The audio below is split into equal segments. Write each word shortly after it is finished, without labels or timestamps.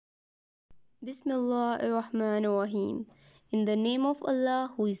Bismillahirrahmanirrahim. In the name of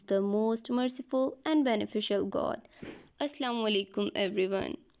Allah, who is the most merciful and beneficial God. Assalamu alaikum,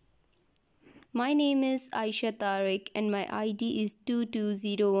 everyone. My name is Aisha Tariq and my ID is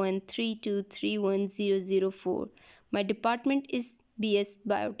 220132310004. My department is BS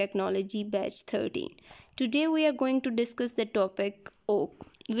Biotechnology Batch 13. Today we are going to discuss the topic oak,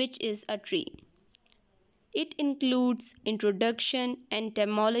 which is a tree. It includes introduction,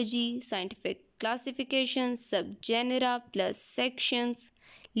 entomology, scientific classification, subgenera plus sections,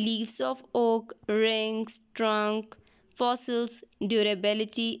 leaves of oak, rings, trunk, fossils,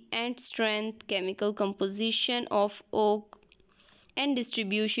 durability and strength, chemical composition of oak and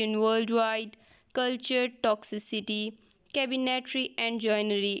distribution worldwide, culture, toxicity, cabinetry and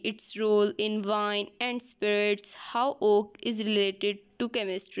joinery, its role in wine and spirits, how oak is related to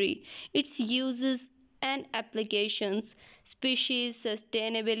chemistry, its uses and applications, species,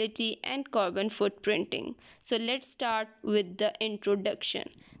 sustainability, and carbon footprinting. So let's start with the introduction.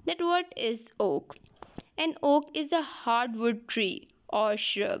 That what is oak? An oak is a hardwood tree or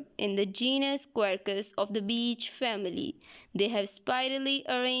shrub in the genus Quercus of the beech family. They have spirally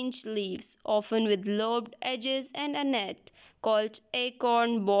arranged leaves, often with lobed edges and a net called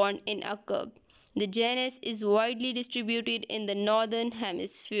acorn borne in a cup. The genus is widely distributed in the northern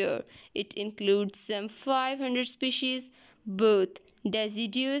hemisphere. It includes some 500 species, both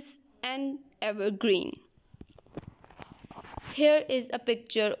deciduous and evergreen. Here is a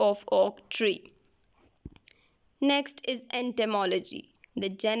picture of oak tree. Next is entomology. The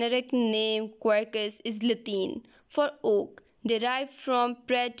generic name Quercus is Latin for oak, derived from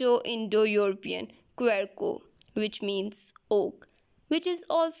Proto-Indo-European querco, which means oak, which is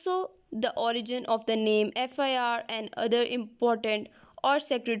also the origin of the name fir and other important or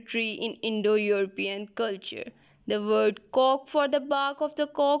secretary in Indo-European culture. The word cork for the bark of the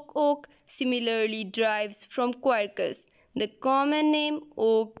cork oak similarly derives from Quercus. The common name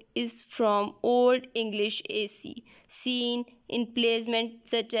oak is from Old English AC, seen in placement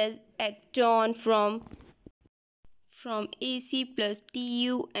such as Acton from AC plus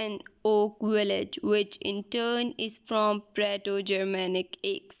TU and oak village, which in turn is from Proto-Germanic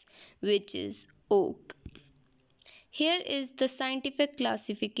ax, which is oak. Here is the scientific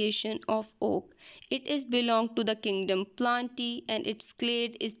classification of oak. It is belong to the kingdom Plantae and its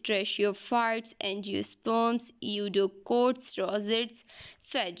clade is Trachyophytes, Angiosperms, Eudocots, rosettes,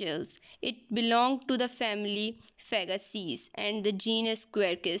 Flagelles. It belong to the family Fagaceae and the genus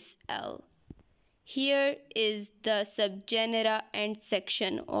Quercus L. Here is the subgenera and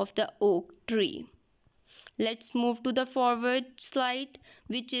section of the oak tree. Let's move to the forward slide,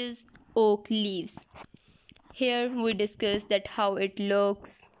 which is oak leaves. Here we discuss that how it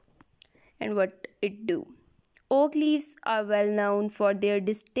looks and what it do. Oak leaves are well known for their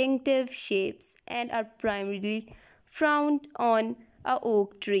distinctive shapes and are primarily found on a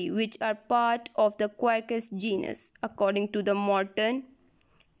oak tree, which are part of the Quercus genus. According to the Morton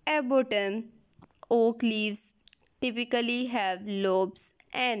Arboretum, oak leaves typically have lobes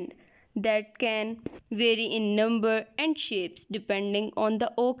and that can vary in number and shapes depending on the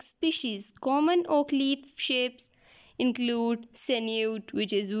oak species. Common oak leaf shapes include sinuate,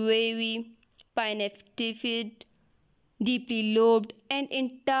 which is wavy, pinnatifid, deeply lobed, and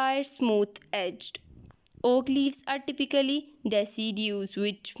entire smooth-edged. Oak leaves are typically deciduous,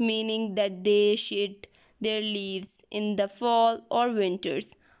 which meaning that they shed their leaves in the fall or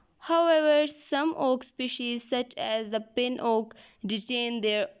winters. However, some oak species such as the pin oak retain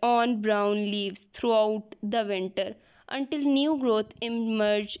their own brown leaves throughout the winter until new growth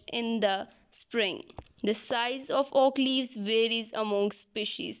emerge in the spring. The size of oak leaves varies among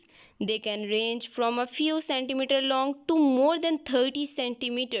species. They can range from a few centimeters long to more than 30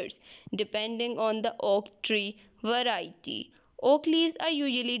 centimeters depending on the oak tree variety. Oak leaves are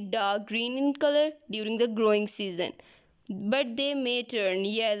usually dark green in color during the growing season, but they may turn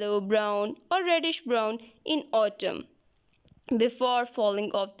yellow, brown, or reddish brown in autumn before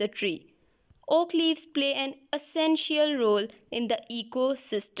falling off the tree. Oak leaves play an essential role in the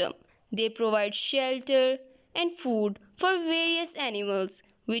ecosystem. They provide shelter and food for various animals,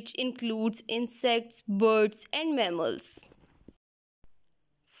 which includes insects, birds, and mammals.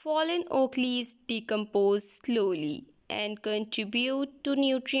 Fallen oak leaves decompose slowly and contribute to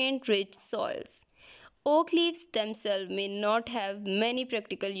nutrient-rich soils. Oak leaves themselves may not have many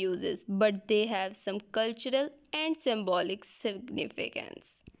practical uses, but they have some cultural and symbolic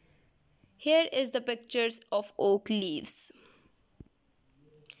significance. Here is the pictures of oak leaves.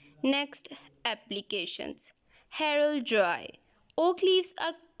 Next, applications. Heraldry. Oak leaves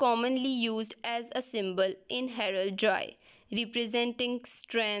are commonly used as a symbol in heraldry, representing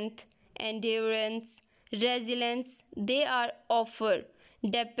strength endurance, resilience. They are often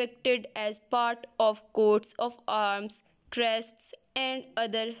depicted as part of coats of arms, crests, and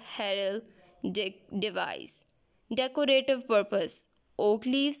other heraldic device. Decorative purpose. Oak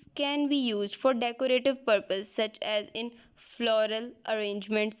leaves can be used for decorative purpose such as in floral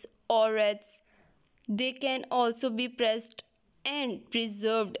arrangements or wreaths. They can also be pressed and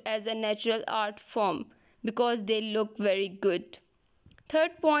preserved as a natural art form because they look very good.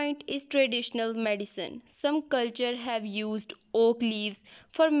 Third point is traditional medicine. Some cultures have used oak leaves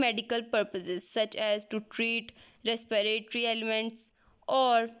for medical purposes such as to treat respiratory ailments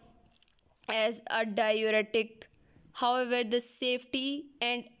or as a diuretic. However, the safety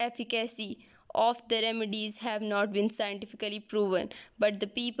and efficacy of the remedies have not been scientifically proven, but the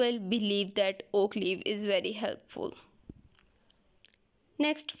people believe that oak leaf is very helpful.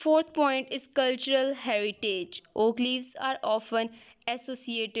 Next, fourth point is cultural heritage. Oak leaves are often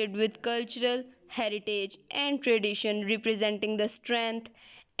associated with cultural heritage and tradition, representing the strength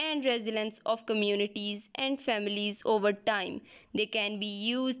and resilience of communities and families over time. They can be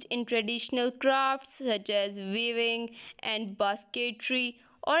used in traditional crafts such as weaving and basketry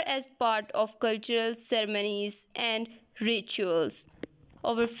or as part of cultural ceremonies and rituals.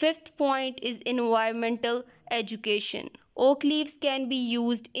 Our fifth point is environmental education. Oak leaves can be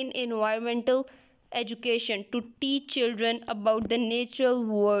used in environmental education to teach children about the natural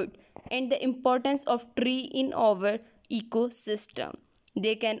world and the importance of tree in our ecosystem.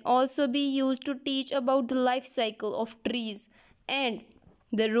 They can also be used to teach about the life cycle of trees and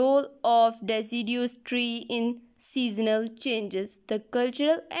the role of deciduous tree in seasonal changes. The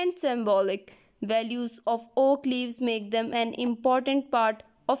cultural and symbolic values of oak leaves make them an important part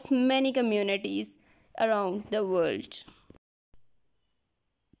of many communities around the world.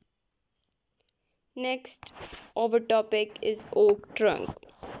 Next, our topic is oak trunk.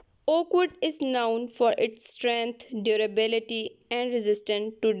 Oak wood is known for its strength, durability, and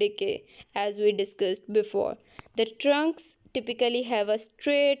resistance to decay, as we discussed before. The trunks typically have a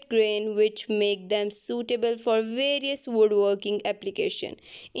straight grain which make them suitable for various woodworking applications.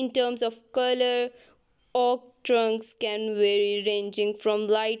 In terms of color, oak trunks can vary ranging from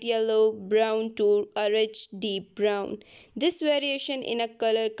light yellow brown to a rich deep brown. This variation in a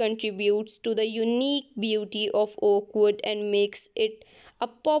color contributes to the unique beauty of oak wood and makes it a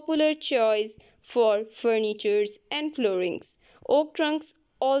popular choice for furnitures and floorings. Oak trunks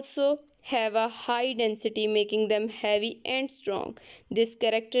also have a high density, making them heavy and strong. These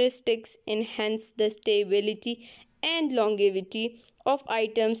characteristics enhance the stability and longevity of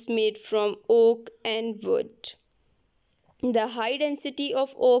items made from oak and wood. The high density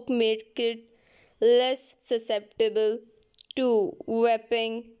of oak makes it less susceptible to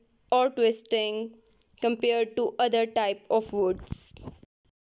warping or twisting compared to other type of woods.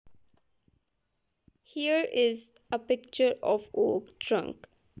 Here is a picture of oak trunk.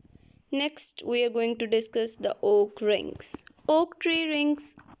 Next, we are going to discuss the oak rings. Oak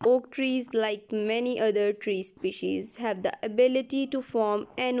trees, like many other tree species, have the ability to form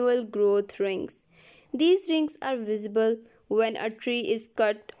annual growth rings. These rings are visible when a tree is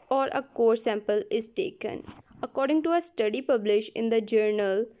cut or a core sample is taken. According to a study published in the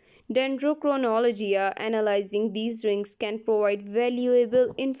journal Dendrochronologia, analyzing these rings can provide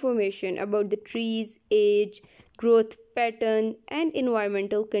valuable information about the tree's age, growth pattern, and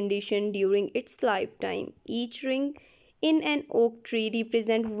environmental condition during its lifetime. Each ring in an oak tree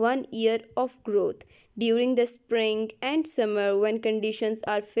represents 1 year of growth. During the spring and summer, when conditions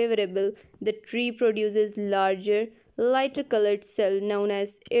are favorable, the tree produces larger, lighter colored cells known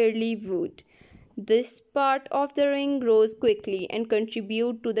as early wood. This part of the ring grows quickly and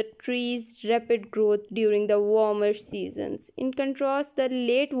contributes to the tree's rapid growth during the warmer seasons. In contrast, the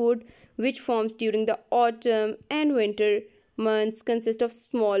late wood, which forms during the autumn and winter months, consists of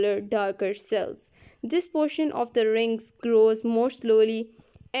smaller, darker cells. This portion of the rings grows more slowly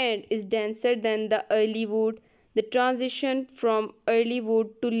and is denser than the early wood. The transition from early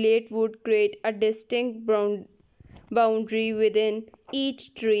wood to late wood creates a distinct boundary within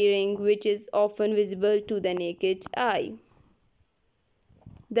each tree ring, which is often visible to the naked eye.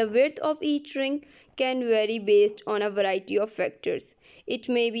 The width of each ring can vary based on a variety of factors. It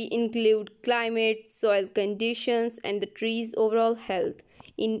may include climate, soil conditions, and the tree's overall health.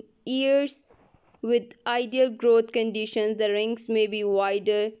 In years with ideal growth conditions, the rings may be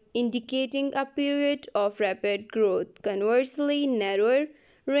wider, indicating a period of rapid growth. Conversely, narrower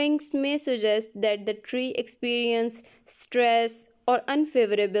rings may suggest that the tree experienced stress or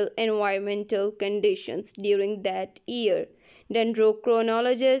unfavorable environmental conditions during that year.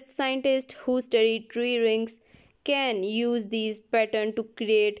 Dendrochronologists, scientists who study tree rings, can use these patterns to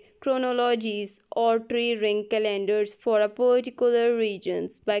create chronologies or tree ring calendars for a particular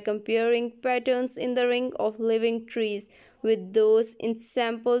regions by comparing patterns in the ring of living trees with those in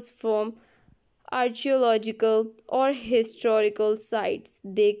samples from archaeological or historical sites.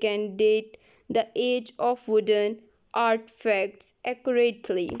 They can date the age of wooden artifacts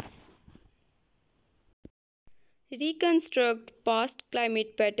accurately, reconstruct past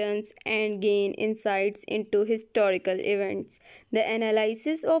climate patterns, and gain insights into historical events. The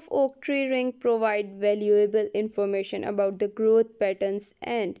analysis of oak tree ring provide valuable information about the growth patterns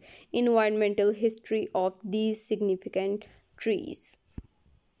and environmental history of these significant trees.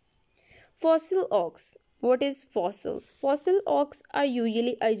 Fossil oaks. What is fossils? Fossil oaks are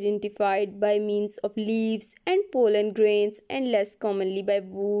usually identified by means of leaves and pollen grains and less commonly by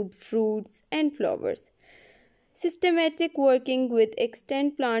wood, fruits, and flowers. Systematic working with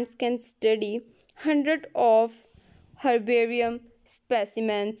extant plants can study hundreds of herbarium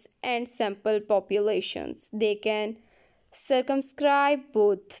specimens and sample populations. They can circumscribe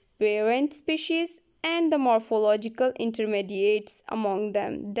both parent species and the morphological intermediates among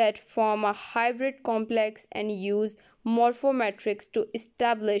them that form a hybrid complex and use morphometrics to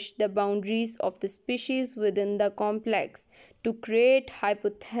establish the boundaries of the species within the complex to create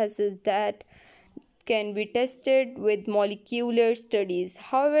hypotheses that can be tested with molecular studies.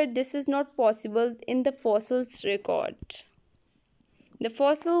 However, this is not possible in the fossils record. The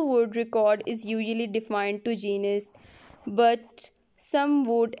fossil wood record is usually defined to genus, but some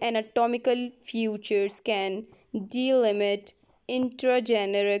wood anatomical features can delimit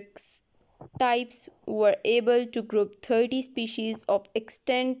intrageneric types. Were able to group 30 species of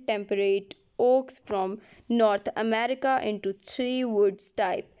extant temperate oaks from North America into three woods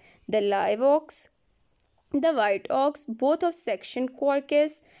types: the live oaks, the white oaks, both of section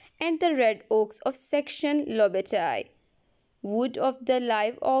Quercus, and the red oaks of section Lobeti. Wood of the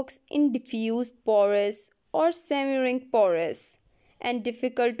live oaks in diffuse porous or semi-ring porous and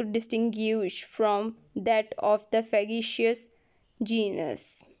difficult to distinguish from that of the Fabaceous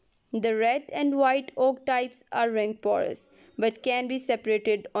genus. The red and white oak types are ring porous but can be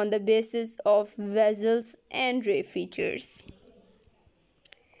separated on the basis of vessels and ray features.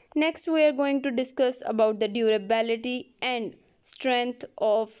 Next, we are going to discuss about the durability and strength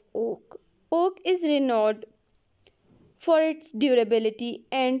of oak. Oak is renowned for its durability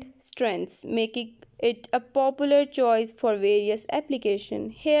and strengths, making it a popular choice for various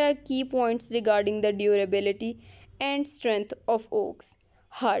applications. Here are key points regarding the durability and strength of oaks.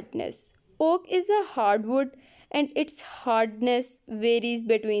 Hardness. Oak is a hardwood and its hardness varies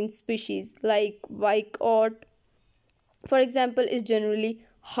between species like white oak, for example, is generally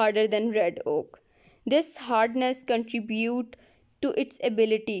harder than red oak. This hardness contributes to its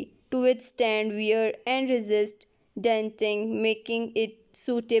ability to withstand wear and resist denting, making it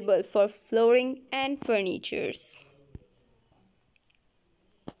suitable for flooring and furnitures.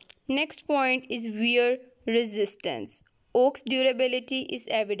 Next point is wear resistance. Oak's durability is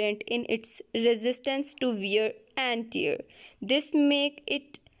evident in its resistance to wear and tear. This makes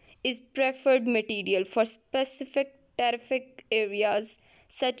it is preferred material for specific terrific areas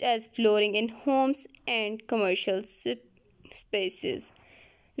such as flooring in homes and commercial spaces.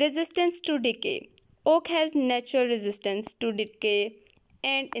 Resistance to decay. Oak has natural resistance to decay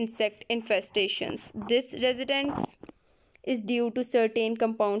and insect infestations. This resistance is due to certain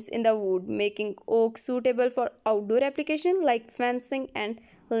compounds in the wood, making oak suitable for outdoor application like fencing and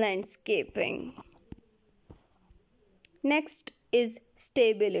landscaping. Next is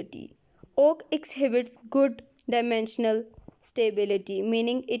stability. Oak exhibits good dimensional stability,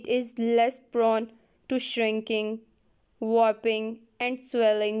 meaning it is less prone to shrinking, warping, and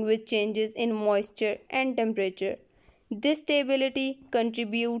swelling with changes in moisture and temperature. This stability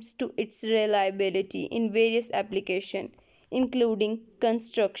contributes to its reliability in various applications, including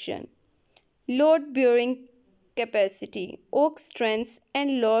construction. Load bearing capacity. Oak strengths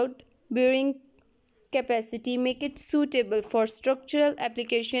and load bearing capacity make it suitable for structural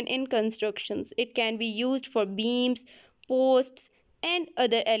application in constructions. It can be used for beams, posts, and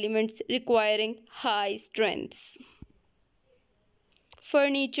other elements requiring high strengths.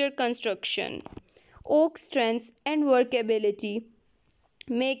 Furniture construction. Oak strengths and workability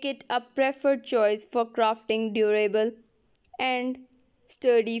make it a preferred choice for crafting durable and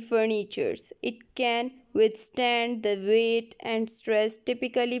sturdy furnitures. It can withstand the weight and stress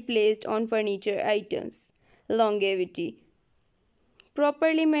typically placed on furniture items. Longevity.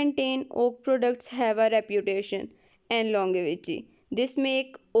 Properly maintained oak products have a reputation and longevity. This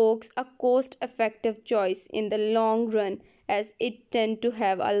makes oaks a cost-effective choice in the long run as it tends to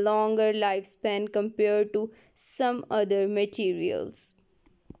have a longer lifespan compared to some other materials.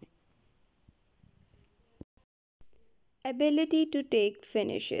 Ability to take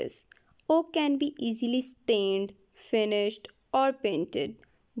finishes. Oak can be easily stained, finished, or painted.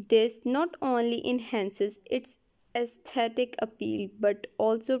 This not only enhances its aesthetic appeal but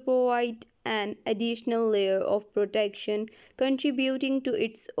also provides an additional layer of protection, contributing to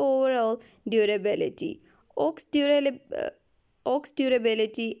its overall durability. Oak's durability Oak's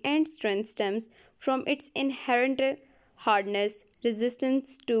durability and strength stems from its inherent hardness,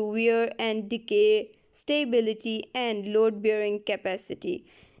 resistance to wear and decay, stability, and load bearing capacity.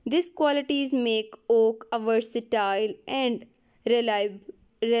 These qualities make oak a versatile and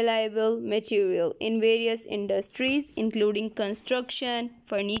reliable material in various industries, including construction,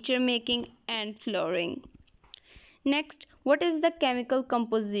 furniture making, and flooring. Next, what is the chemical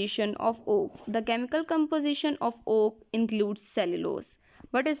composition of oak? The chemical composition of oak includes cellulose.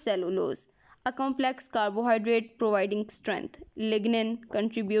 What is cellulose? A complex carbohydrate providing strength, lignin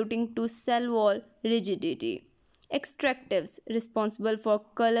contributing to cell wall rigidity, extractives responsible for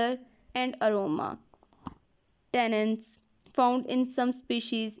color and aroma, tannins found in some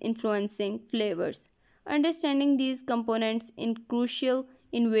species influencing flavors. Understanding these components is crucial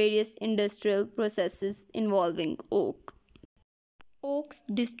in various industrial processes involving oak. Oak's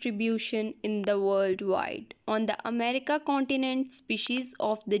distribution in the world wide. On the America continent, species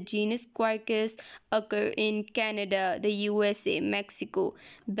of the genus Quercus occur in Canada, the USA, Mexico,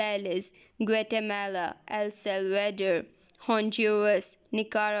 Belize, Guatemala, El Salvador, Honduras,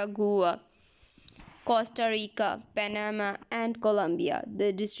 Nicaragua, Costa Rica, Panama, and Colombia.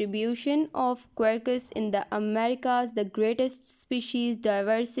 The distribution of Quercus in the Americas, the greatest species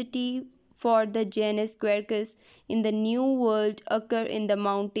diversity for the genus Quercus in the New World occur in the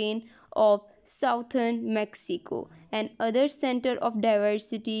mountain of southern Mexico, and other center of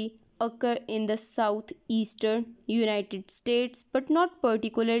diversity occur in the southeastern United States, but not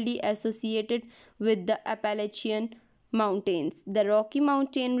particularly associated with the Appalachian Mountains. The Rocky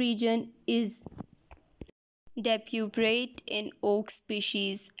Mountain region is depauperate in oak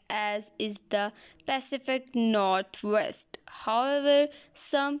species, as is the Pacific Northwest. However,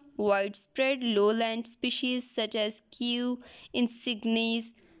 some widespread lowland species such as Q.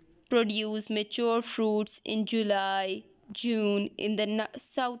 insignis produce mature fruits in July, June in the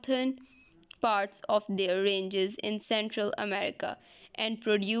southern parts of their ranges in Central America and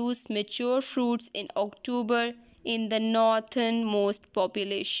produce mature fruits in October in the northernmost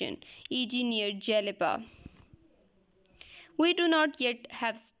population, e.g. near Jalapa. We do not yet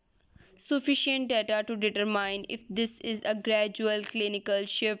have sufficient data to determine if this is a gradual clinical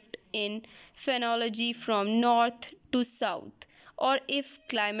shift in phenology from north to south or if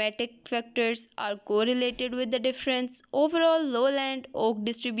climatic factors are correlated with the difference. Overall, lowland oak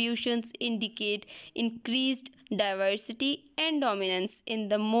distributions indicate increased diversity and dominance in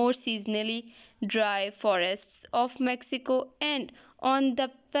the more seasonally dry forests of Mexico and on the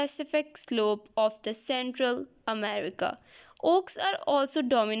Pacific slope of the Central America. Oaks are also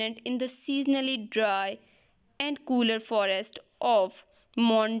dominant in the seasonally dry and cooler forest of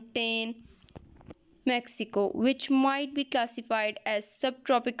montane Mexico, which might be classified as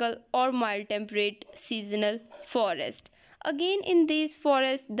subtropical or mild temperate seasonal forest. Again, in these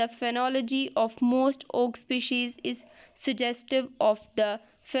forests, the phenology of most oak species is suggestive of the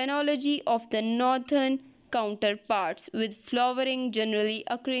phenology of the northern counterparts, with flowering generally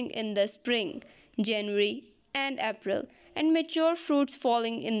occurring in the spring, January, and April, and mature fruits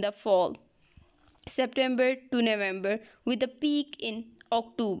falling in the fall, September to November, with a peak in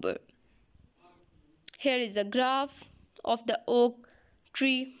October. Here is a graph of the oak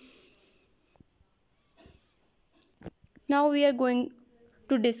tree. Now we are going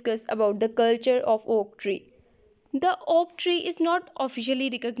to discuss about the culture of oak tree. The oak tree is not officially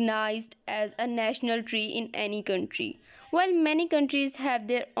recognized as a national tree in any country. While many countries have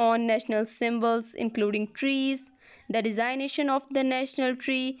their own national symbols, including trees, the designation of the national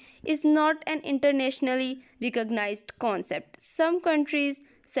tree is not an internationally recognized concept. Some countries,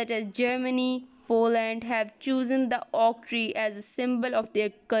 such as Germany, Poland, have chosen the oak tree as a symbol of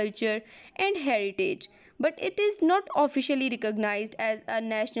their culture and heritage, but it is not officially recognized as a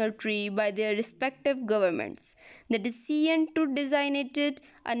national tree by their respective governments. The decision to designate it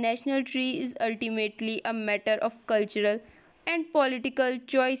a national tree is ultimately a matter of cultural and political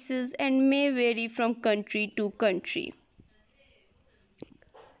choices and may vary from country to country.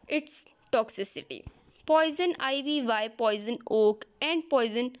 Its toxicity. Poison ivy, poison oak, and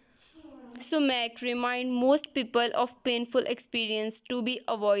poison sumac remind most people of painful experience to be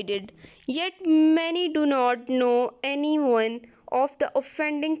avoided. Yet many do not know any one of the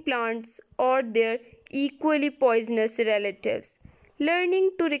offending plants or their equally poisonous relatives.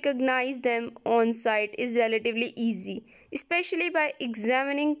 Learning to recognize them on sight is relatively easy, especially by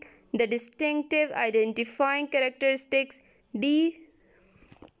examining the distinctive identifying characteristics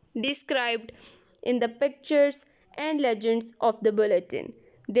described in the pictures and legends of the bulletin.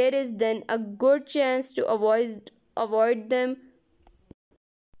 There is then a good chance to avoid them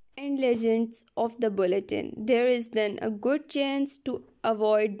and legends of the bulletin. There is then a good chance to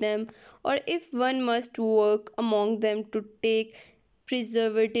avoid them, or if one must work among them, to take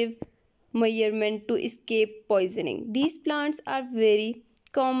preservative measurement to escape poisoning. These plants are very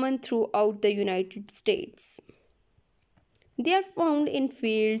common throughout the United States. They are found in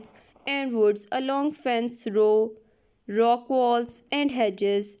fields and woods, along fence row, rock walls and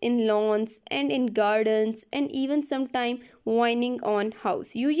hedges, in lawns and in gardens, and even sometimes winding on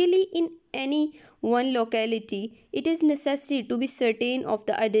house. Usually in any one locality, it is necessary to be certain of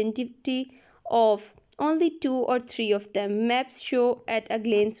the identity of only two or three of them. Maps show at a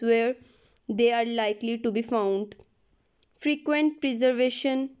glance where they are likely to be found. Frequent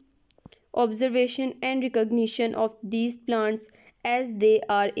preservation, observation and recognition of these plants as they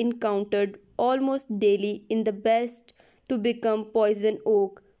are encountered almost daily in the best to become poison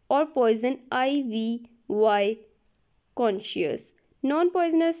oak or poison ivy conscious.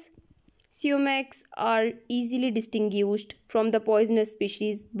 Non-poisonous sumacs are easily distinguished from the poisonous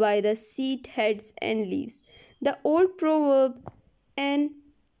species by the seed heads and leaves. The old proverb, an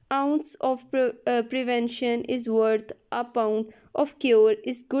ounce of prevention is worth a pound of cure,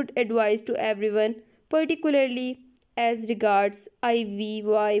 is good advice to everyone, particularly as regards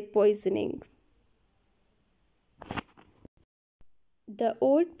IVY poisoning. The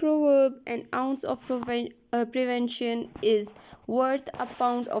old proverb, an ounce of prevention is worth a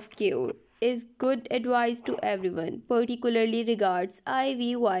pound of cure, is good advice to everyone, particularly regards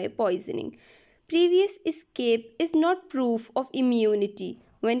IVY poisoning. Previous escape is not proof of immunity.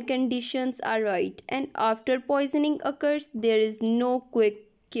 When conditions are right and after poisoning occurs, there is no quick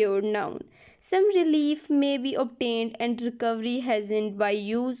cure known. Some relief may be obtained and recovery hastened by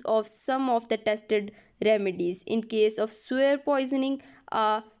use of some of the tested remedies. In case of severe poisoning,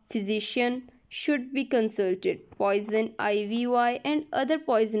 a physician should be consulted. Poison ivy and other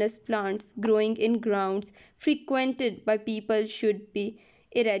poisonous plants growing in grounds frequented by people should be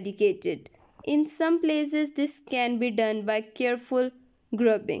eradicated. In some places, this can be done by careful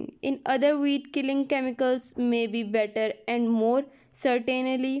grubbing. In other, weed killing chemicals may be better and more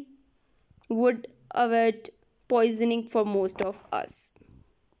certainly would avoid poisoning for most of us.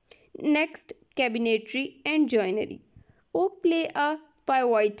 Next, cabinetry and joinery. Oak play a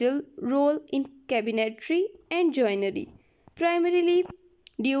pivotal role in cabinetry and joinery, primarily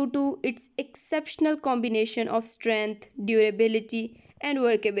due to its exceptional combination of strength, durability, and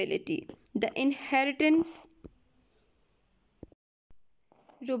workability. The inherent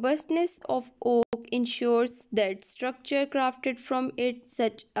robustness of oak ensures that structure crafted from it,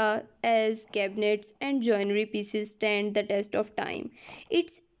 such as cabinets and joinery pieces, stand the test of time.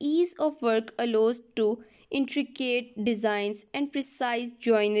 Its ease of work allows to intricate designs and precise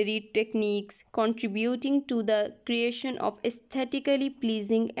joinery techniques, contributing to the creation of aesthetically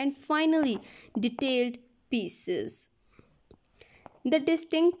pleasing and finely detailed pieces. The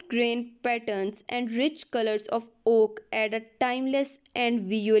distinct grain patterns and rich colors of oak add a timeless and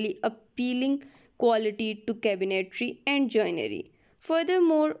visually appealing quality to cabinetry and joinery.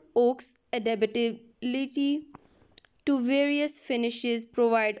 Furthermore, oak's adaptability to various finishes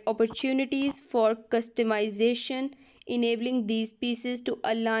provide opportunities for customization, enabling these pieces to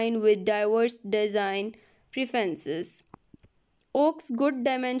align with diverse design preferences. Oak's good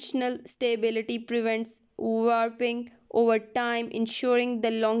dimensional stability prevents warping over time, ensuring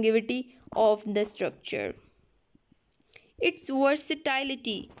the longevity of the structure. Its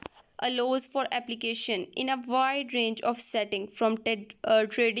versatility allows for application in a wide range of settings from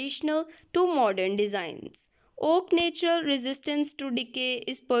traditional to modern designs. Oak natural resistance to decay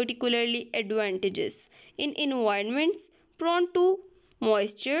is particularly advantageous in environments prone to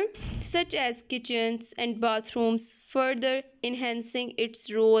moisture, such as kitchens and bathrooms, further enhancing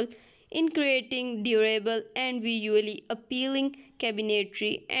its role in creating durable and visually appealing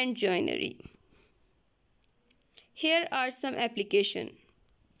cabinetry and joinery. Here are some applications.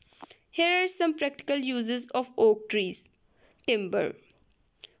 Here are some practical uses of oak trees. Timber.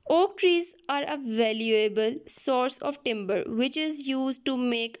 Oak trees are a valuable source of timber which is used to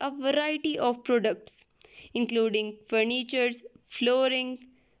make a variety of products, including furniture, flooring,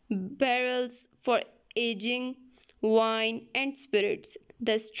 barrels for aging wine and spirits.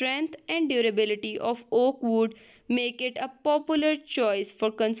 The strength and durability of oak wood make it a popular choice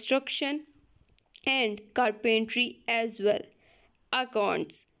for construction and carpentry as well.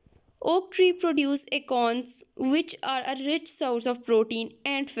 Acorns. Oak tree produce acorns which are a rich source of protein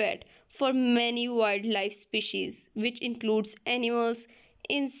and fat for many wildlife species which includes animals,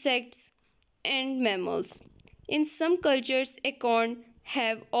 insects and mammals. In some cultures acorn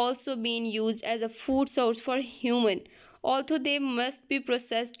have also been used as a food source for human although they must be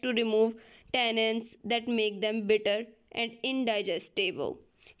processed to remove tannins that make them bitter and indigestible.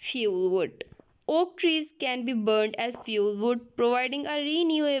 Fuel wood. Oak trees can be burned as fuel wood, providing a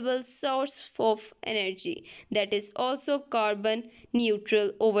renewable source of energy that is also carbon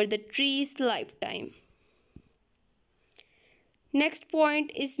neutral over the tree's lifetime. Next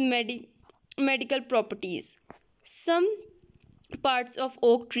point is medical properties. Some parts of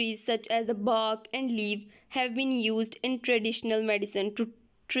oak trees, such as the bark and leaf, have been used in traditional medicine to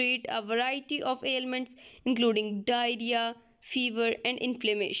treat a variety of ailments, including diarrhea, fever, and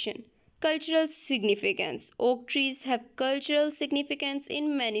inflammation. Cultural significance. Oak trees have cultural significance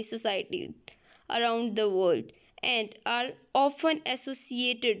in many societies around the world and are often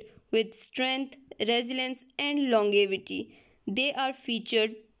associated with strength, resilience, and longevity. They are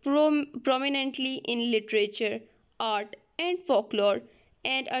featured prominently in literature, art, and folklore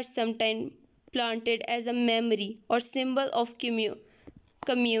and are sometimes planted as a memory or symbol of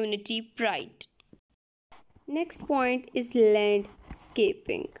community pride. Next point is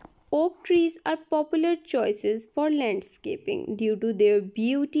landscaping. Oak trees are popular choices for landscaping due to their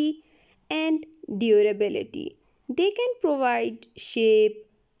beauty and durability. They can provide shape,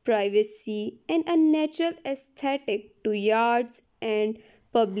 privacy, and a natural aesthetic to yards and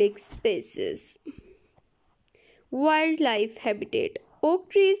public spaces. Wildlife habitat. Oak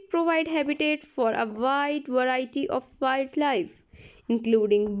trees provide habitat for a wide variety of wildlife,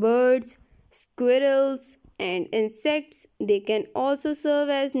 including birds, squirrels, and insects. They can also serve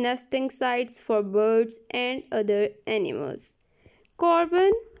as nesting sites for birds and other animals.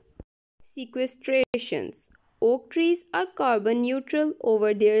 Carbon sequestrations. Oak trees are carbon neutral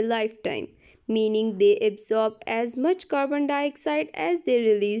over their lifetime, meaning they absorb as much carbon dioxide as they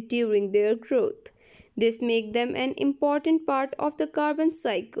release during their growth. This makes them an important part of the carbon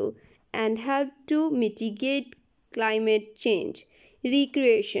cycle and help to mitigate climate change.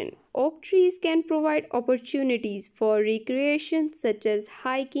 Recreation. Oak trees can provide opportunities for recreation such as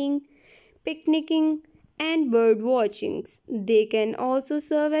hiking, picnicking, and bird watching. They can also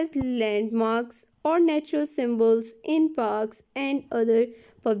serve as landmarks or natural symbols in parks and other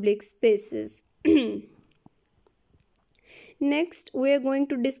public spaces. Next, we are going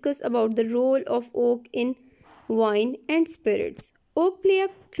to discuss about the role of oak in wine and spirits. Oak play a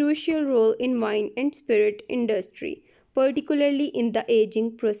crucial role in wine and spirit industry, particularly in the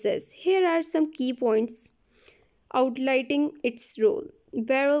aging process. Here are some key points outlining its role.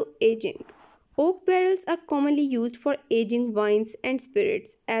 Barrel aging. Oak barrels are commonly used for aging wines and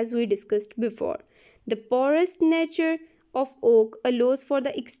spirits, as we discussed before. The porous nature of oak allows for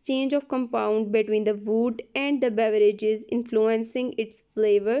the exchange of compound between the wood and the beverages, influencing its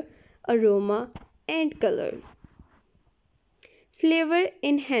flavor, aroma, and color. Flavor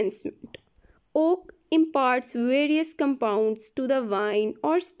enhancement. Oak imparts various compounds to the wine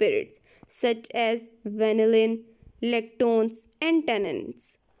or spirits, such as vanillin, lactones, and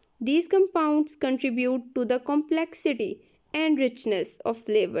tannins. These compounds contribute to the complexity and richness of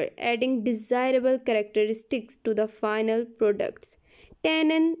flavor, adding desirable characteristics to the final products.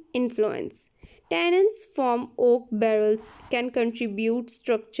 Tannin influence. Tannins from oak barrels can contribute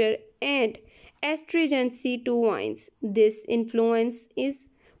structure and astringency to wines. This influence is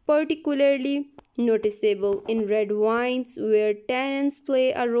particularly noticeable in red wines where tannins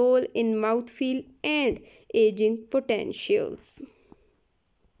play a role in mouthfeel and aging potentials.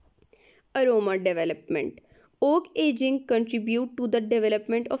 Aroma development. Oak aging contribute to the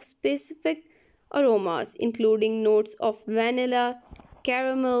development of specific aromas including notes of vanilla,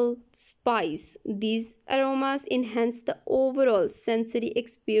 caramel, spice. These aromas enhance the overall sensory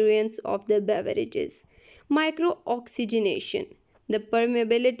experience of the beverages. Micro-oxygenation. The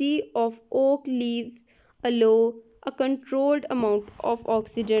permeability of oak leaves allow a controlled amount of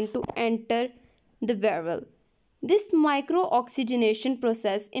oxygen to enter the barrel. This micro-oxygenation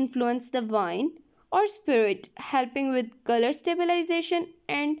process influences the wine or spirit, helping with color stabilization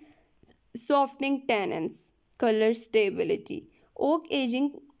and softening tannins. Color stability. Oak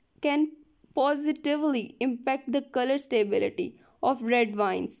aging can positively impact the color stability of red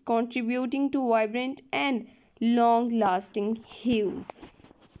wines, contributing to vibrant and long lasting hues.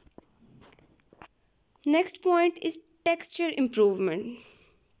 Next point is texture improvement.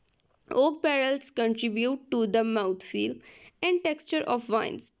 Oak barrels contribute to the mouthfeel and texture of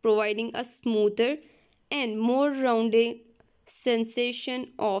wines, providing a smoother and more rounded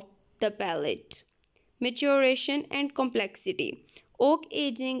sensation of the palate. Maturation and complexity. Oak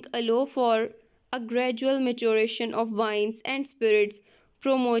aging allow for a gradual maturation of wines and spirits,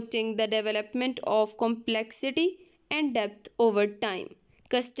 promoting the development of complexity and depth over time.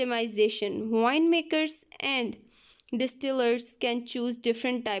 Customization. Winemakers and distillers can choose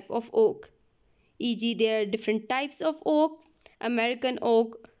different type of oak, e.g. there are different types of oak, American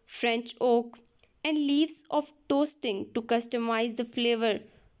oak, French oak, and leaves of toasting to customize the flavor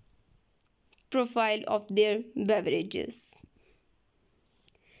profile of their beverages.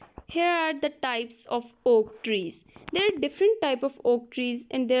 Here are the types of oak trees. There are different type of oak trees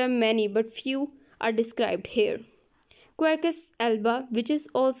and there are many but few are described here. Quercus alba, which is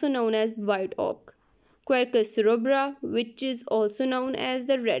also known as white oak. Quercus rubra, which is also known as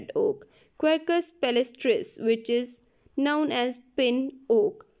the red oak. Quercus palustris, which is known as pin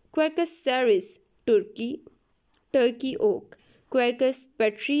oak. Quercus saris, Turkey oak. Quercus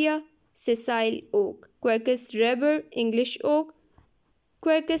patria, sessile oak. Quercus reber, English oak.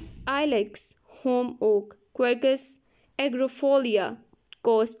 Quercus ilex, home oak. Quercus agrifolia,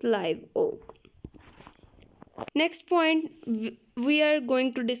 coast live oak. Next point, we are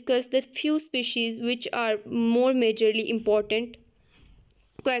going to discuss the few species which are more majorly important.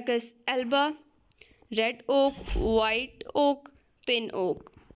 Quercus alba, red oak, white oak, pin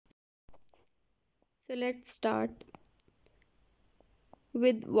oak. So let's start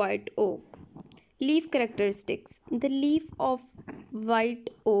with white oak. Leaf characteristics. The leaf of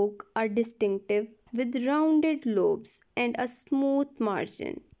white oak are distinctive with rounded lobes and a smooth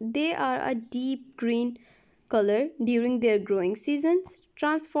margin. They are a deep green color during their growing seasons,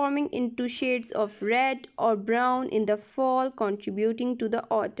 transforming into shades of red or brown in the fall, contributing to the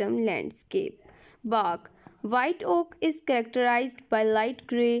autumn landscape. Bark. White oak is characterized by light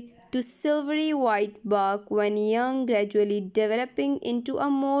gray to silvery white bark when young, gradually developing into a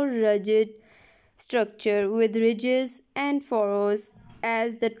more rugged structure with ridges and furrows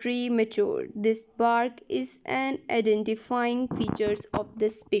as the tree matured. This bark is an identifying feature of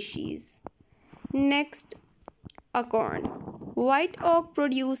this species. Next, acorn. White oak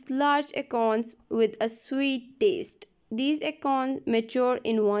produce large acorns with a sweet taste. These acorns mature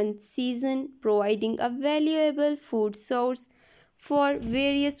in one season, providing a valuable food source for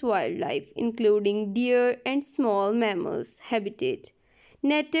various wildlife, including deer and small mammals habitat.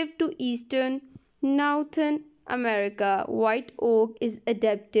 Native to eastern Northern America, white oak is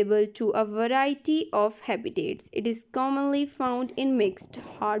adaptable to a variety of habitats. It is commonly found in mixed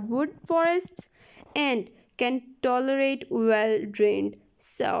hardwood forests and can tolerate well-drained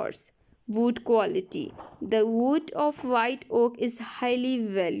sours. Wood quality. The wood of white oak is highly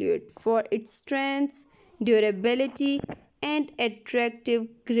valued for its strength, durability, and attractive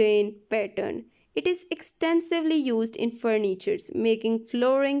grain pattern. It is extensively used in furniture, making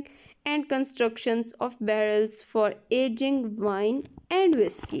flooring and constructions of barrels for aging wine and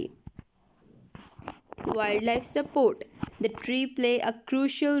whiskey. Wildlife support. The tree play a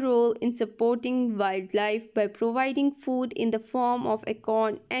crucial role in supporting wildlife by providing food in the form of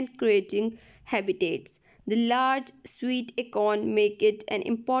acorn and creating habitats. The large sweet acorn make it an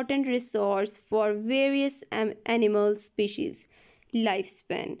important resource for various animal species.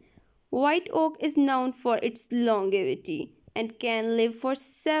 Lifespan. White oak is known for its longevity and can live for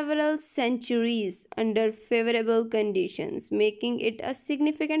several centuries under favorable conditions, making it a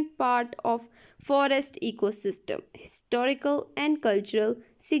significant part of forest ecosystem. Historical and cultural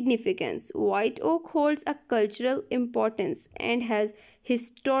significance. White oak holds a cultural importance and has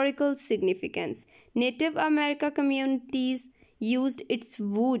historical significance. Native American communities used its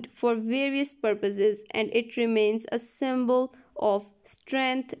wood for various purposes and it remains a symbol of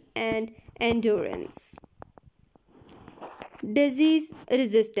strength and endurance. Disease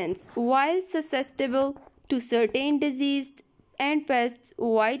resistance. While susceptible to certain diseases and pests,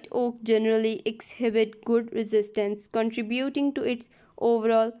 white oak generally exhibit good resistance, contributing to its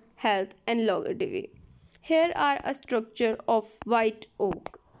overall health and longevity. Here are a structure of white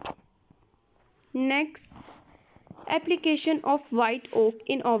oak. Next, application of white oak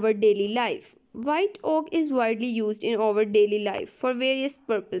in our daily life. White oak is widely used in our daily life for various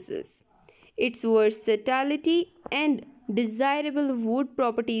purposes. Its versatility and desirable wood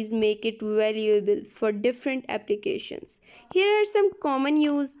properties make it valuable for different applications. Here are some common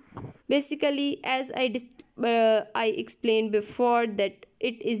use. Basically, as I explained before, that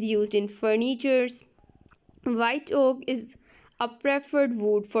it is used in furnitures. White oak is a preferred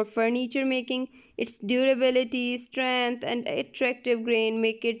wood for furniture making. Its durability, strength, and attractive grain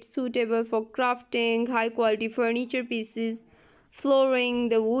make it suitable for crafting high quality furniture pieces. Flooring.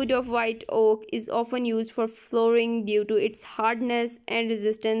 The wood of white oak is often used for flooring due to its hardness and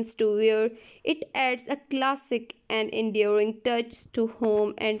resistance to wear. It adds a classic and enduring touch to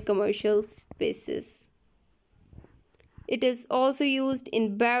home and commercial spaces. It is also used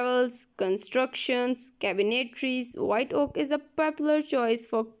in barrels, constructions, cabinetries. White oak is a popular choice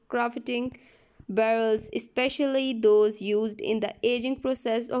for crafting barrels, especially those used in the aging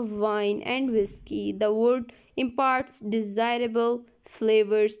process of wine and whiskey. The wood imparts desirable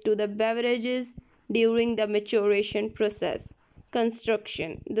flavors to the beverages during the maturation process.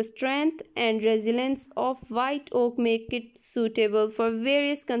 Construction. The strength and resilience of white oak make it suitable for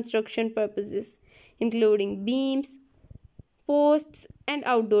various construction purposes, including beams, posts, and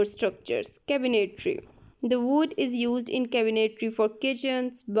outdoor structures. Cabinetry. The wood is used in cabinetry for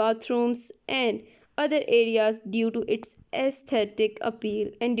kitchens, bathrooms, and other areas due to its aesthetic appeal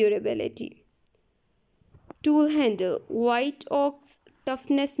and durability. Tool handle. White oak's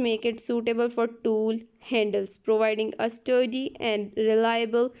toughness make it suitable for tool handles, providing a sturdy and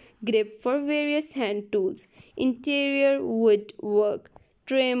reliable grip for various hand tools. Interior woodwork.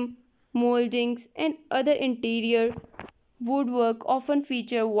 Trim, moldings, and other interior woodwork often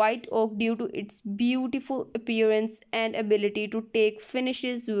feature white oak due to its beautiful appearance and ability to take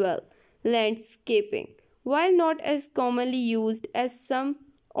finishes well. Landscaping. While not as commonly used as some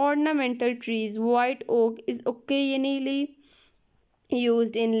ornamental trees, white oak is occasionally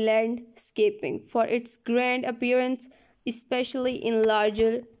used in landscaping for its grand appearance, especially in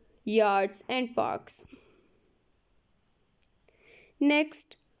larger yards and parks.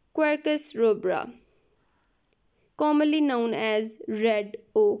 Next, Quercus rubra, commonly known as red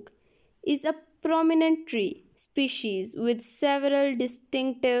oak, is a prominent tree species with several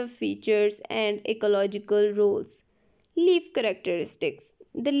distinctive features and ecological roles. Leaf characteristics.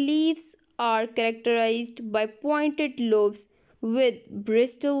 The leaves are characterized by pointed lobes with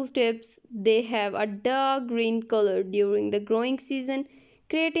bristle tips. They have a dark green color during the growing season,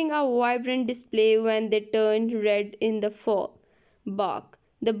 creating a vibrant display when they turn red in the fall. Bark.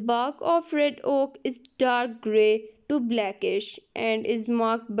 The bark of red oak is dark gray to blackish and is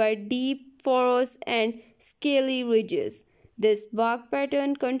marked by deep furrows and scaly ridges. This bark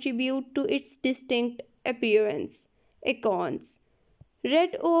pattern contributes to its distinct appearance. Acorns.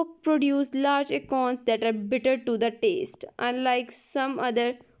 Red oak produce large acorns that are bitter to the taste. Unlike some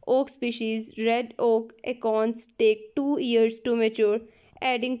other oak species, red oak acorns take 2 years to mature,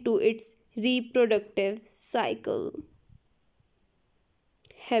 adding to its reproductive cycle.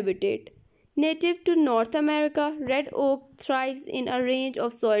 Habitat. Native to North America, red oak thrives in a range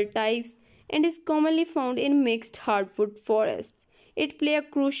of soil types and is commonly found in mixed hardwood forests. It plays a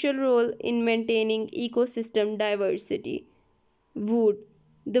crucial role in maintaining ecosystem diversity. Wood.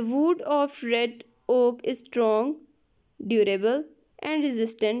 The wood of red oak is strong, durable, and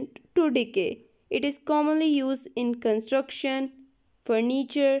resistant to decay. It is commonly used in construction,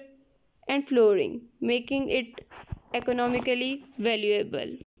 furniture, and flooring, making it economically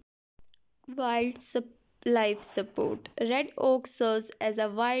valuable. Wildlife support. Red oak serves as a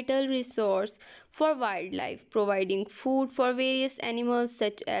vital resource for wildlife, providing food for various animals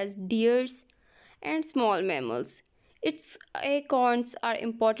such as deers and small mammals. Its acorns are an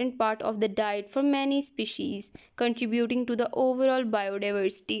important part of the diet for many species, contributing to the overall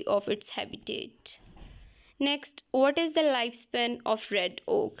biodiversity of its habitat. Next, what is the lifespan of red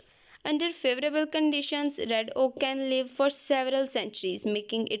oak? Under favorable conditions, red oak can live for several centuries,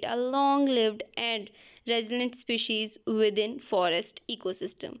 making it a long-lived and resilient species within forest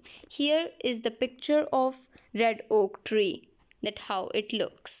ecosystem. Here is the picture of red oak tree, that how it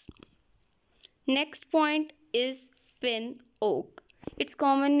looks. Next point is pin oak. Its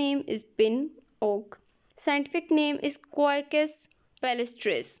common name is pin oak. Scientific name is Quercus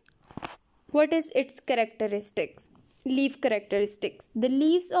palustris. What is its characteristics? Leaf characteristics. The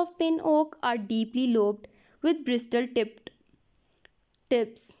leaves of pin oak are deeply lobed with bristle tipped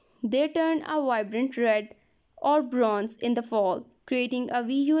tips. They turn a vibrant red or bronze in the fall, creating a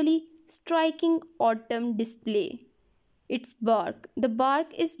visually striking autumn display. Its bark. The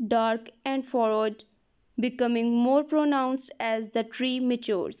bark is dark and furrowed, becoming more pronounced as the tree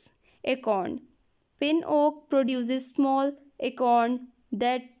matures. Acorn. Pin oak produces small acorn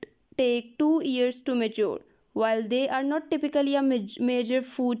that take 2 years to mature. While they are not typically a major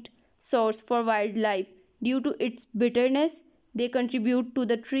food source for wildlife due to its bitterness, they contribute to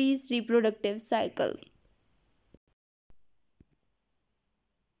the tree's reproductive cycle.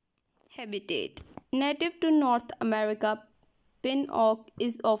 Habitat. Native to North America, Pin oak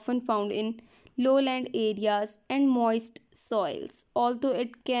is often found in lowland areas and moist soils, although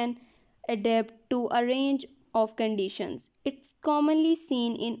it can adapt to a range of conditions. It's commonly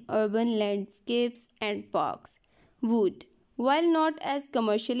seen in urban landscapes and parks. Wood. While not as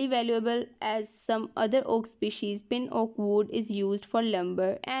commercially valuable as some other oak species, pin oak wood is used for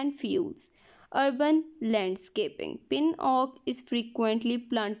lumber and fuels. Urban landscaping. Pin oak is frequently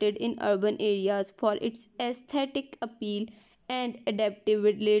planted in urban areas for its aesthetic appeal and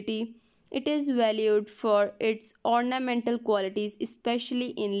adaptability. It is valued for its ornamental qualities, especially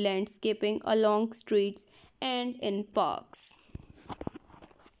in landscaping along streets and in parks.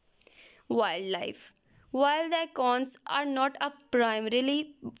 Wildlife. While the acorns are not a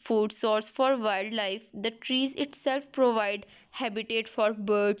primarily food source for wildlife, the trees itself provide habitat for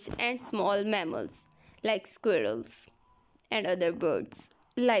birds and small mammals like squirrels and other birds.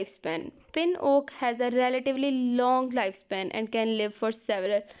 Lifespan. Pin oak has a relatively long lifespan and can live for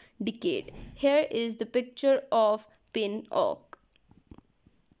several decades. Here is the picture of pin oak.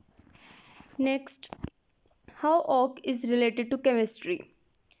 Next, how oak is related to chemistry.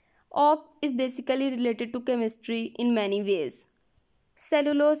 Oak is basically related to chemistry in many ways.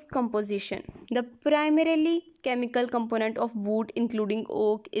 Cellulose composition. The primarily chemical component of wood including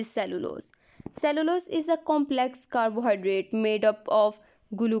oak is cellulose. Cellulose is a complex carbohydrate made up of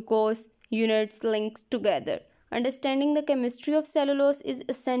glucose units linked together. Understanding the chemistry of cellulose is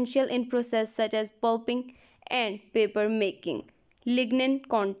essential in processes such as pulping and paper making. Lignin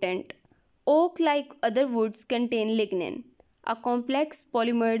content. Oak, like other woods, contain lignin, a complex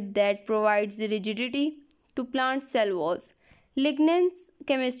polymer that provides rigidity to plant cell walls. Lignin's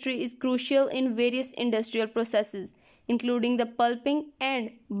chemistry is crucial in various industrial processes, including the pulping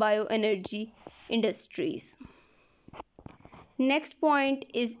and bioenergy industries. Next point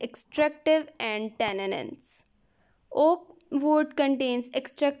is extractive and tannins. Oak wood contains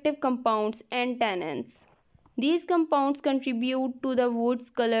extractive compounds and tannins. These compounds contribute to the wood's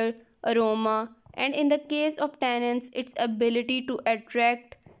color, aroma, and in the case of tannins, its ability to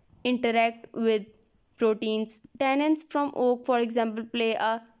interact with proteins. Tannins from oak, for example, play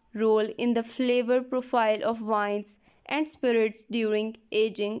a role in the flavor profile of wines and spirits during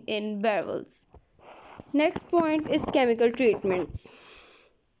aging in barrels. Next point is chemical treatments.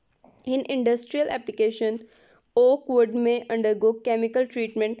 In industrial application, oak wood may undergo chemical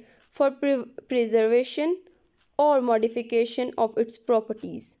treatment for preservation or modification of its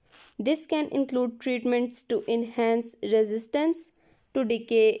properties. This can include treatments to enhance resistance to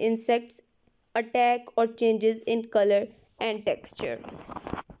decay, insects attack, or changes in color and texture.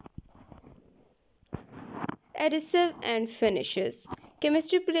 Adhesive and finishes.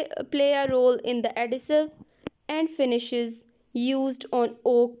 Chemistry play a role in the adhesive and finishes used on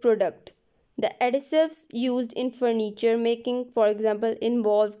oak product. The adhesives used in furniture making, for example,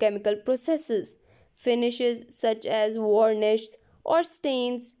 involve chemical processes. Finishes such as varnish or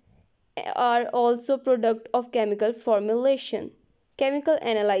stains are also product of chemical formulation. Chemical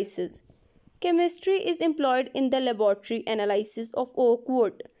analysis. Chemistry is employed in the laboratory analysis of oak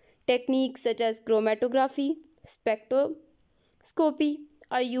wood. Techniques such as chromatography, spectroscopy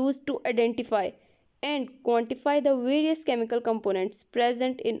are used to identify and quantify the various chemical components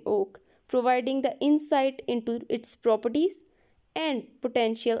present in oak, providing the insight into its properties and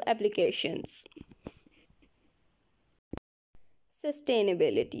potential applications.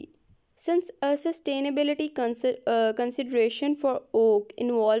 Sustainability. Since a sustainability consideration for oak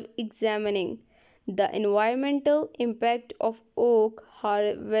involve examining the environmental impact of oak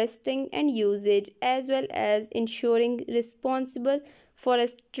harvesting and usage as well as ensuring responsible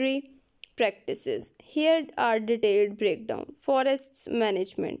forestry practices. Here are detailed breakdown. Forests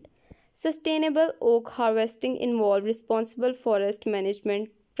management. Sustainable oak harvesting involve responsible forest management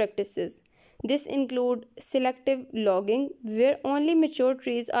practices. This includes selective logging, where only mature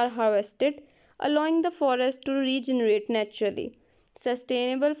trees are harvested, allowing the forest to regenerate naturally.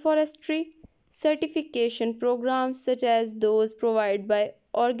 Sustainable forestry certification programs, such as those provided by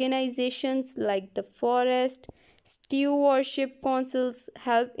organizations like the Forest Stewardship Councils,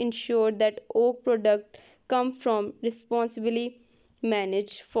 help ensure that oak products come from responsibly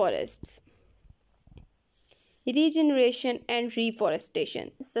managed forests. Regeneration and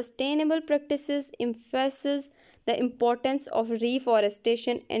reforestation. Sustainable practices emphasize the importance of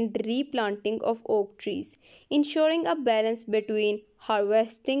reforestation and replanting of oak trees. Ensuring a balance between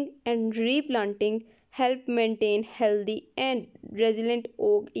harvesting and replanting help maintain healthy and resilient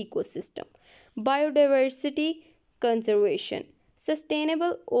oak ecosystem. Biodiversity conservation.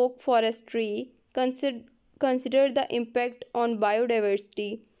 Sustainable oak forestry consider the impact on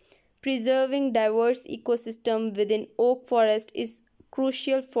biodiversity Preserving diverse ecosystem within oak forest is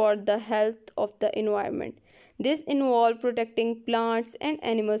crucial for the health of the environment. This involves protecting plants and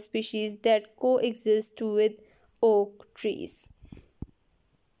animal species that coexist with oak trees.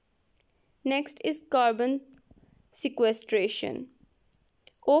 Next is carbon sequestration.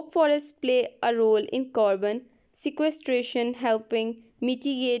 Oak forests play a role in carbon sequestration, helping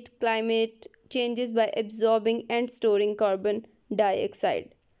mitigate climate changes by absorbing and storing carbon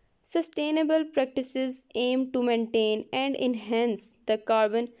dioxide. Sustainable practices aim to maintain and enhance the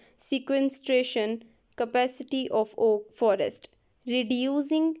carbon sequestration capacity of oak forest,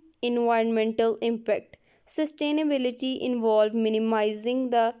 reducing environmental impact. Sustainability involves minimizing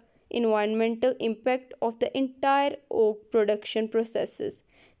the environmental impact of the entire oak production processes.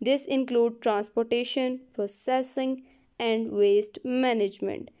 This includes transportation, processing, and waste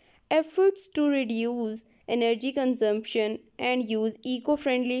management. Efforts to reduce energy consumption and use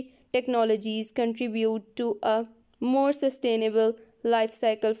eco-friendly technologies contribute to a more sustainable life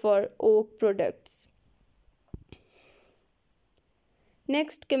cycle for oak products.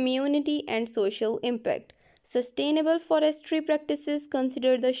 Next, community and social impact. Sustainable forestry practices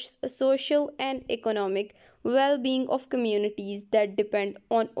consider the social and economic well-being of communities that depend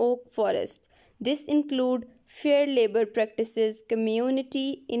on oak forests. This include fair labor practices,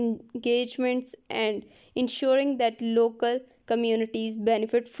 community engagements, and ensuring that local communities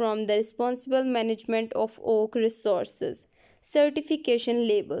benefit from the responsible management of oak resources. Certification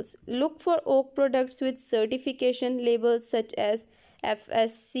labels. Look for oak products with certification labels such as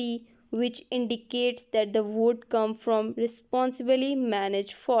FSC, which indicates that the wood comes from responsibly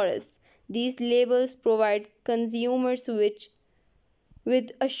managed forests. These labels provide consumers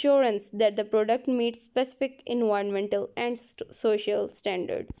with assurance that the product meets specific environmental and social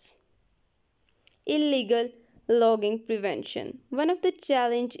standards. Illegal logging prevention. One of the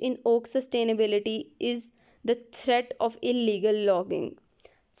challenges in oak sustainability is the threat of illegal logging.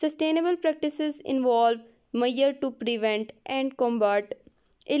 Sustainable practices involve measures to prevent and combat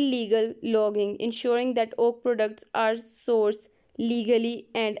illegal logging, ensuring that oak products are sourced legally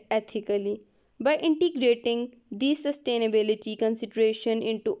and ethically. By integrating these sustainability considerations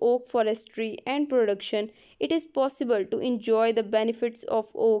into oak forestry and production, it is possible to enjoy the benefits of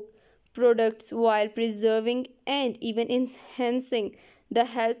oak products while preserving and even enhancing the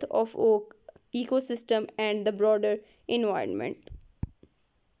health of oak ecosystem and the broader environment.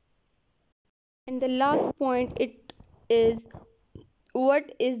 And the last point it is,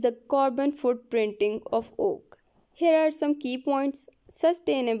 what is the carbon footprinting of oak? Here are some key points.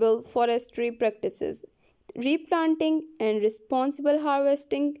 Sustainable forestry practices. Replanting and responsible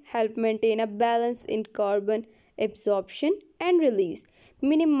harvesting help maintain a balance in carbon absorption and release.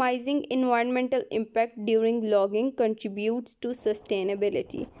 Minimizing environmental impact during logging contributes to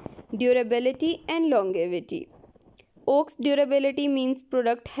sustainability, durability, and longevity. Oak's durability means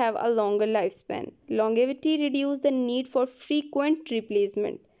products have a longer lifespan. Longevity reduces the need for frequent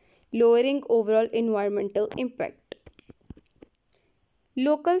replacement, lowering overall environmental impact.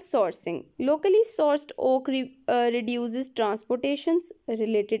 Local sourcing. Locally sourced oak reduces transportations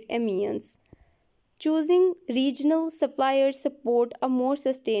related emissions. Choosing regional suppliers support a more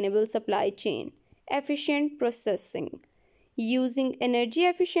sustainable supply chain. Efficient processing. Using energy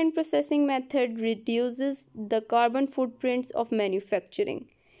efficient processing method reduces the carbon footprints of manufacturing.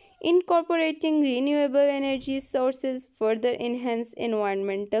 Incorporating renewable energy sources further enhance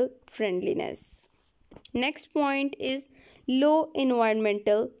environmental friendliness. Next point is low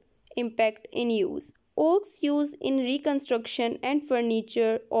environmental impact in use. Oaks used in reconstruction and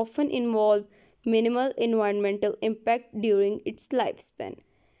furniture often involve minimal environmental impact during its lifespan.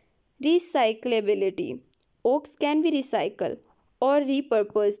 Recyclability. Oaks can be recycled or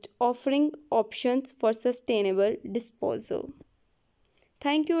repurposed, offering options for sustainable disposal.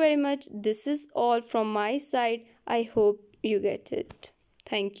 Thank you very much. This is all from my side. I hope you get it.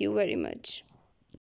 Thank you very much.